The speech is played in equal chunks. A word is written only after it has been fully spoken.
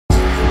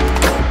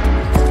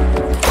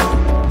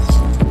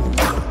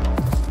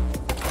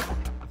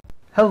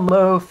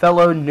Hello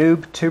fellow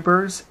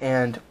NoobTubers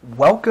and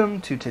welcome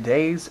to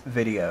today's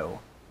video.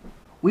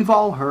 We've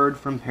all heard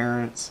from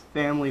parents,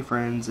 family,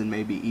 friends, and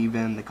maybe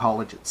even the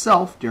college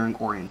itself during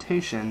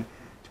orientation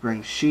to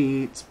bring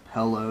sheets,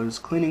 pillows,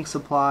 cleaning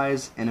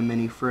supplies, and a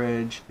mini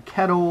fridge, a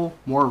kettle,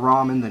 more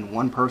ramen than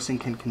one person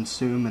can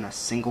consume in a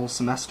single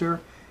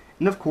semester,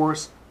 and of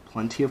course,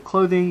 plenty of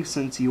clothing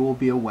since you will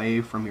be away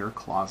from your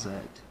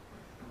closet.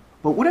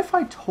 But what if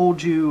I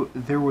told you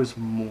there was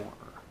more?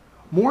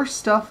 More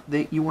stuff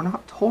that you were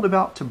not told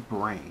about to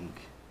bring?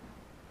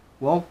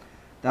 Well,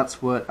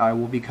 that's what I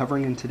will be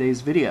covering in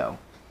today's video.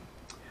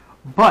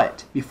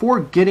 But before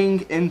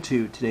getting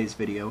into today's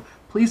video,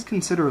 please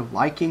consider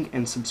liking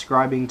and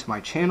subscribing to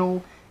my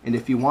channel, and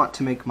if you want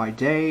to make my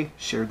day,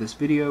 share this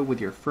video with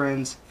your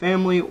friends,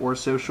 family, or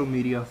social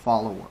media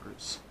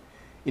followers.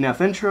 Enough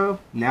intro,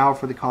 now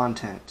for the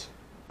content.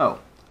 Oh,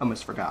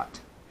 almost forgot.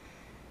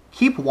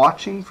 Keep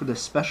watching for the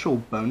special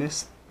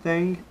bonus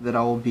thing that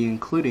I will be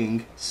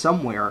including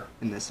somewhere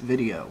in this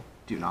video.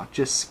 Do not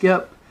just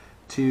skip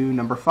to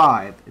number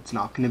 5. It's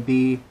not going to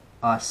be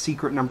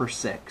secret number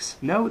 6.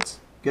 No, it's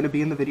going to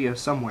be in the video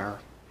somewhere.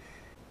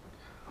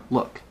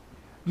 Look,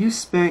 you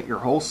spent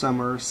your whole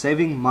summer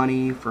saving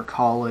money for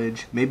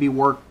college, maybe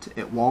worked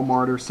at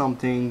Walmart or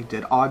something,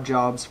 did odd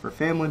jobs for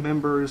family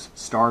members,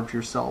 starved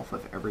yourself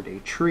of everyday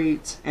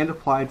treats, and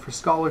applied for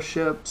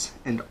scholarships,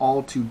 and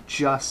all to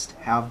just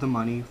have the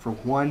money for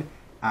one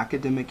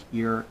academic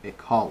year at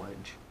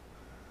college.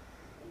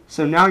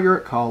 So now you're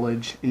at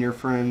college and your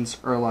friends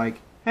are like,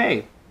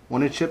 hey,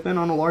 want to chip in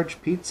on a large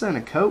pizza and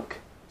a Coke?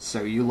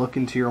 So you look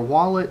into your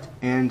wallet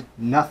and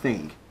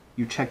nothing.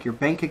 You check your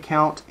bank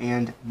account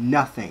and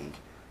nothing.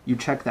 You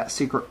check that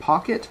secret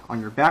pocket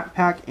on your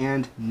backpack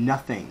and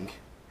nothing.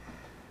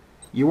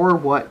 You're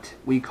what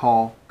we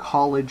call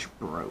college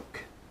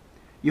broke.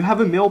 You have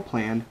a meal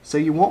plan so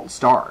you won't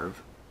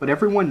starve, but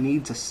everyone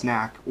needs a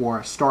snack or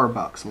a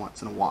Starbucks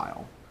once in a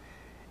while.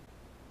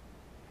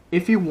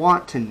 If you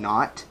want to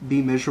not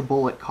be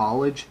miserable at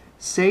college,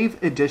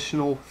 save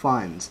additional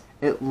funds,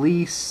 at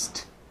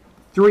least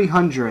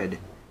 $300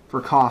 for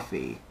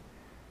coffee,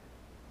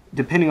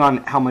 depending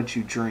on how much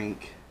you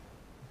drink.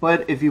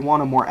 But if you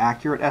want a more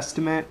accurate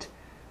estimate,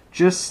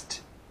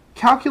 just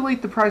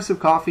calculate the price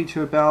of coffee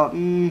to about,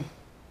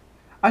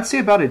 I'd say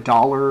about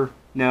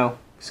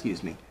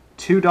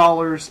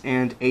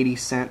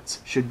 $2.80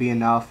 should be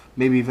enough,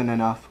 maybe even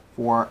enough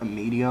for a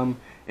medium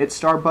at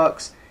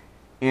Starbucks,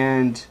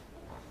 and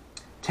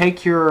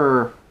take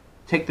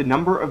the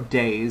number of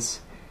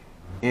days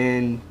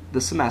in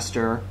the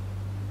semester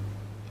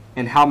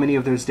and how many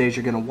of those days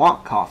you're going to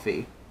want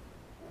coffee,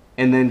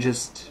 and then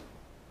just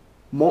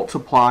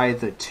multiply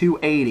the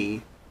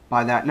 280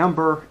 by that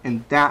number,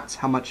 and that's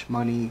how much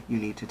money you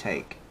need to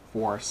take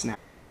for snacks.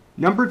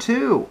 Number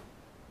 2,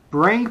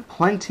 bring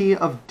plenty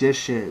of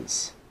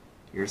dishes.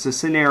 Here's a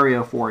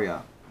scenario for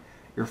you.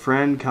 Your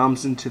friend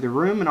comes into the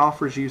room and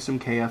offers you some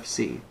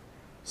KFC.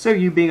 So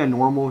you, being a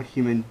normal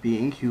human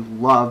being who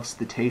loves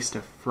the taste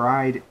of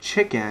fried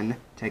chicken,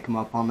 take him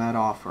up on that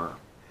offer.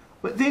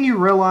 But then you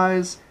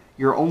realize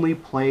your only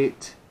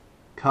plate,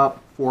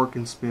 cup, fork,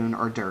 and spoon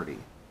are dirty.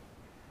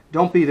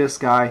 Don't be this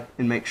guy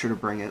and make sure to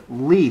bring at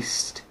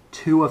least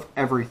 2 of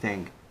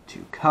everything.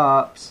 2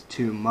 cups,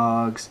 2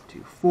 mugs,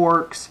 2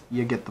 forks,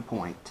 you get the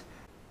point.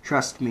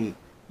 Trust me,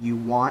 you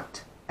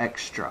want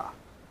extra.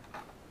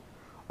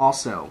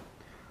 Also,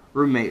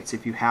 roommates,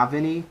 if you have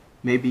any,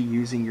 may be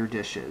using your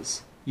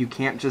dishes. You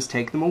can't just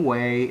take them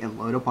away and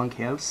load up on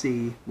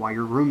KFC while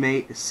your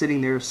roommate is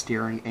sitting there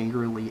staring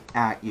angrily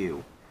at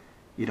you.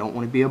 You don't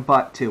want to be a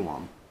butt to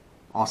them.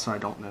 Also, I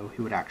don't know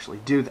who would actually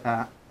do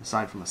that,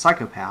 aside from a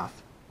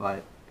psychopath,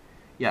 but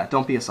yeah,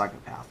 don't be a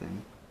psychopath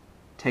and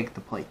take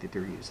the plate that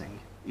they're using,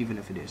 even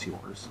if it is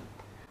yours.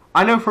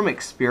 I know from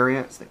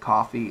experience that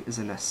coffee is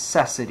a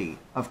necessity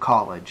of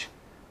college.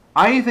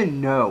 I even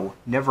know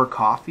never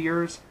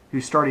coffeeers who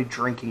started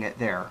drinking it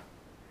there.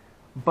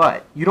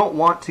 But you don't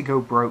want to go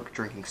broke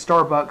drinking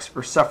Starbucks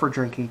or suffer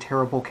drinking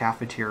terrible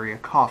cafeteria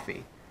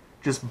coffee.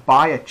 Just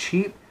buy a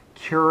cheap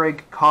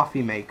Keurig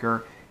coffee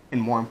maker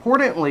and, more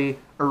importantly,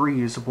 a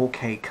reusable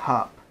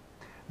K-Cup.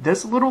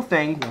 This little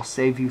thing will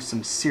save you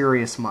some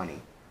serious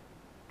money.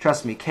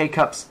 Trust me,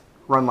 K-Cups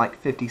run like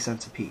 50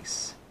 cents a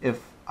piece, if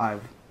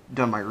I've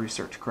done my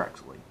research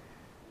correctly.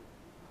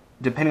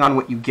 Depending on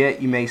what you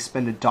get, you may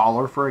spend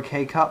 $1 for a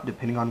K-Cup,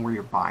 depending on where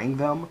you're buying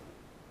them.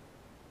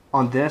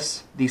 On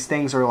these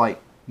things are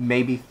like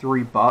maybe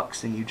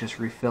 $3 and you just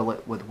refill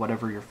it with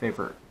whatever your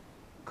favorite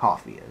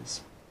coffee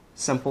is.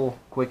 Simple,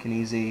 quick, and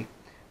easy.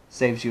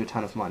 Saves you a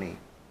ton of money.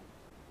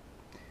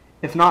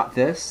 If not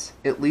this,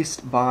 at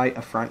least buy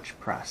a French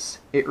press.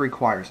 It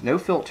requires no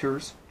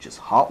filters, just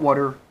hot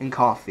water and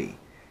coffee.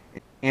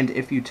 And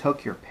if you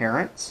took your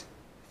parents,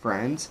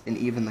 friends, and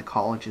even the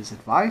college's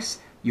advice,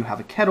 you have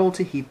a kettle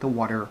to heat the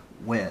water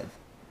with.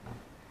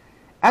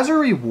 As a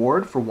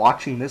reward for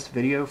watching this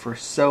video for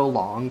so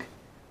long,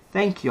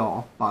 thank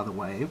y'all, by the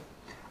way,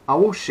 I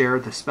will share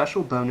the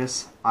special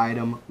bonus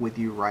item with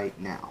you right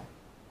now.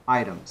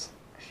 Items,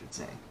 I should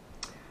say.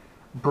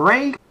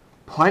 Bring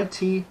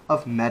Plenty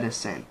of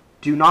medicine.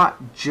 Do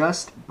not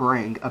just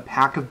bring a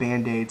pack of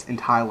Band-Aids and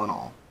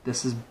Tylenol.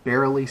 This is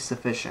barely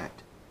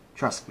sufficient.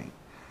 Trust me.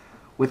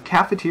 With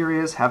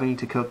cafeterias having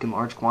to cook in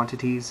large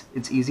quantities,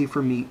 it's easy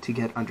for meat to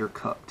get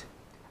undercooked.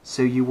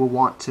 So you will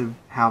want to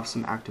have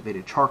some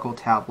activated charcoal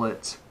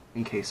tablets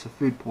in case of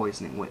food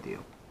poisoning with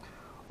you.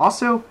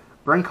 Also,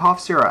 bring cough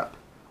syrup.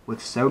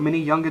 With so many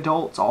young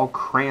adults all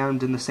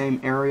crammed in the same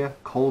area,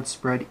 colds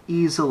spread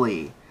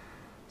easily.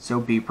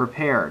 So be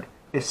prepared,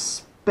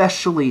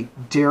 especially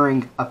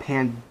during a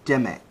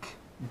pandemic.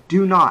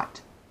 Do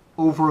not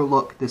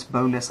overlook this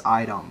bonus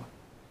item.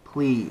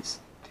 Please,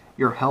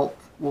 your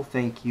health will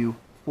thank you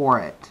for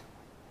it.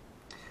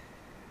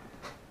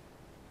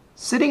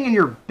 Sitting in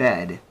your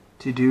bed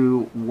to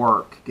do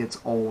work gets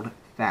old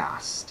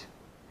fast.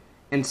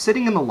 And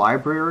sitting in the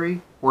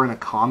library or in a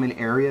common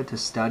area to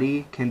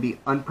study can be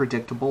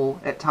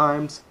unpredictable at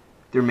times.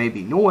 There may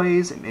be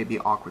noise, it may be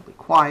awkwardly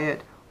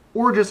quiet,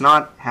 or just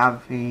not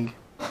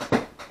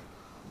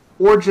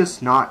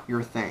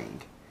your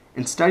thing.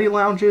 And study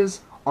lounges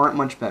aren't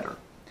much better.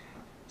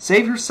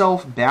 Save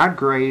yourself bad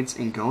grades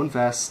and go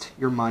invest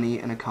your money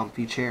in a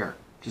comfy chair.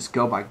 Just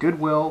go by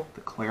Goodwill,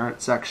 the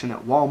clearance section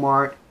at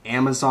Walmart,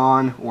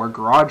 Amazon, or a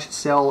garage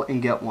sale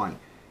and get one.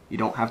 You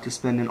don't have to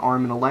spend an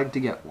arm and a leg to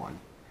get one.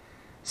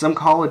 Some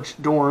college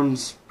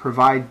dorms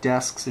provide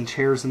desks and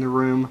chairs in the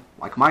room,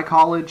 like my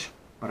college,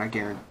 but I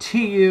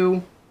guarantee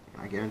you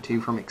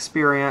from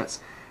experience,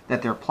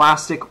 that they're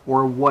plastic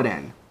or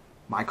wooden.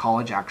 My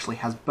college actually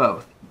has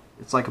both.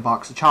 It's like a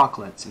box of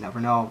chocolates. You never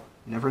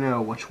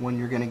know which one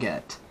you're going to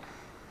get.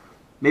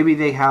 Maybe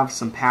they have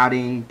some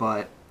padding,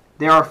 but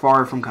they are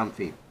far from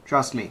comfy.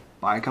 Trust me,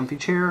 buy a comfy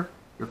chair.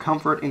 Your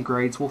comfort and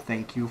grades will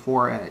thank you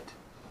for it.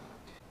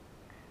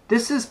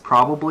 This is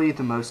probably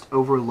the most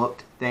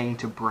overlooked thing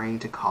to bring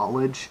to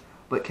college,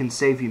 but can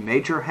save you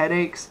major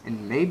headaches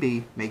and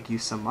maybe make you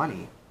some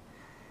money.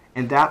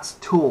 And that's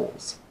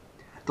tools.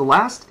 The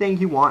last thing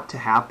you want to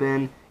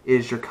happen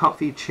is your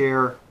comfy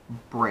chair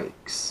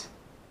breaks.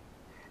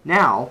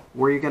 Now,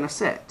 where are you going to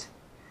sit?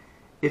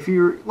 If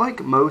you're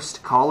like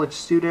most college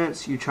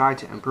students, you try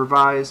to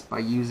improvise by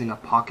using a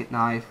pocket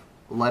knife,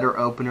 a letter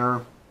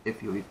opener,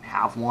 if you even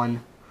have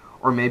one,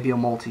 or maybe a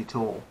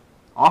multi-tool.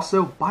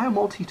 Also, buy a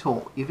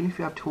multi-tool. Even if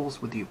you have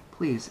tools with you,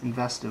 please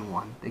invest in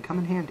one. They come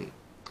in handy.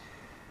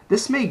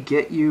 This may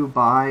get you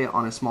by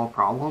on a small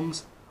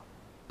problems,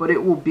 but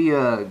it will be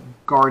a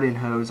garden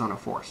hose on a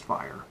forest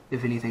fire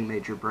if anything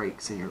major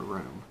breaks in your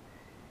room.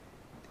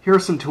 Here are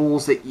some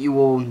tools that you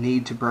will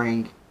need to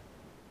bring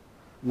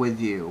with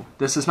you.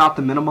 This is not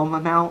the minimum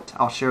amount.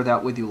 I'll share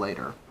that with you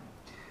later.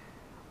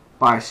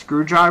 Buy a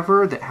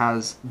screwdriver that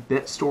has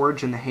bit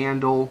storage in the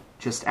handle.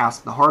 Just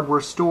ask the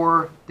hardware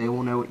store. They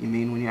will know what you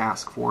mean when you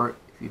ask for it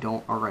if you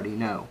don't already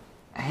know.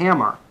 A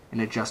hammer, an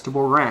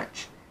adjustable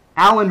wrench,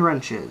 Allen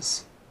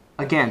wrenches.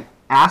 Again,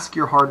 ask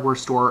your hardware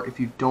store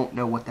if you don't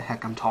know what the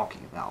heck I'm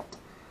talking about.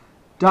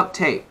 Duct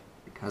tape,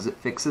 because it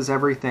fixes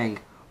everything.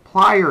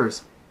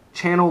 Pliers,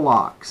 channel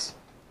locks.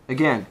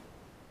 Again,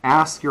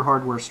 ask your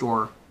hardware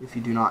store if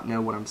you do not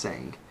know what I'm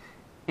saying.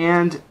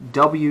 And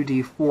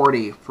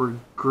WD-40 for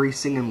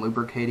greasing and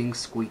lubricating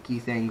squeaky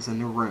things in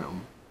the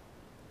room.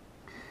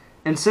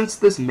 And since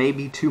this may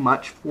be too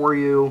much for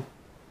you,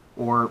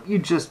 or you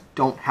just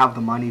don't have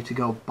the money to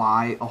go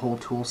buy a whole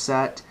tool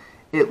set,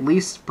 at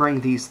least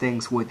bring these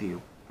things with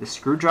you. The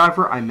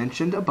screwdriver I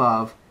mentioned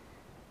above,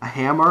 a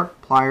hammer,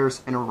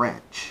 pliers, and a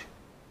wrench.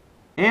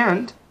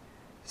 And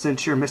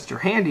since you're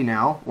Mr. Handy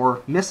now,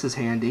 or Mrs.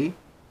 Handy,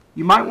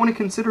 you might want to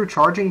consider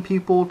charging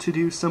people to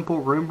do simple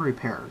room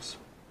repairs,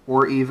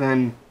 or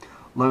even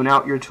loan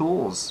out your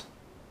tools.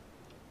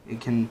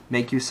 It can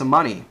make you some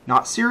money.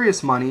 Not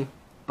serious money,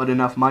 but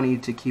enough money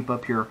to keep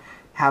up your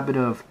habit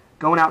of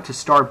going out to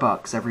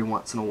Starbucks every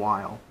once in a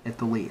while, at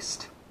the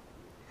least.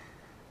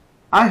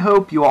 I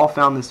hope you all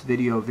found this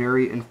video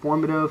very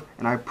informative,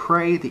 and I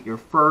pray that your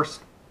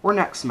first or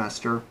next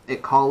semester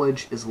at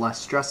college is less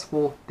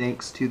stressful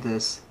thanks to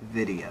this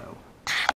video.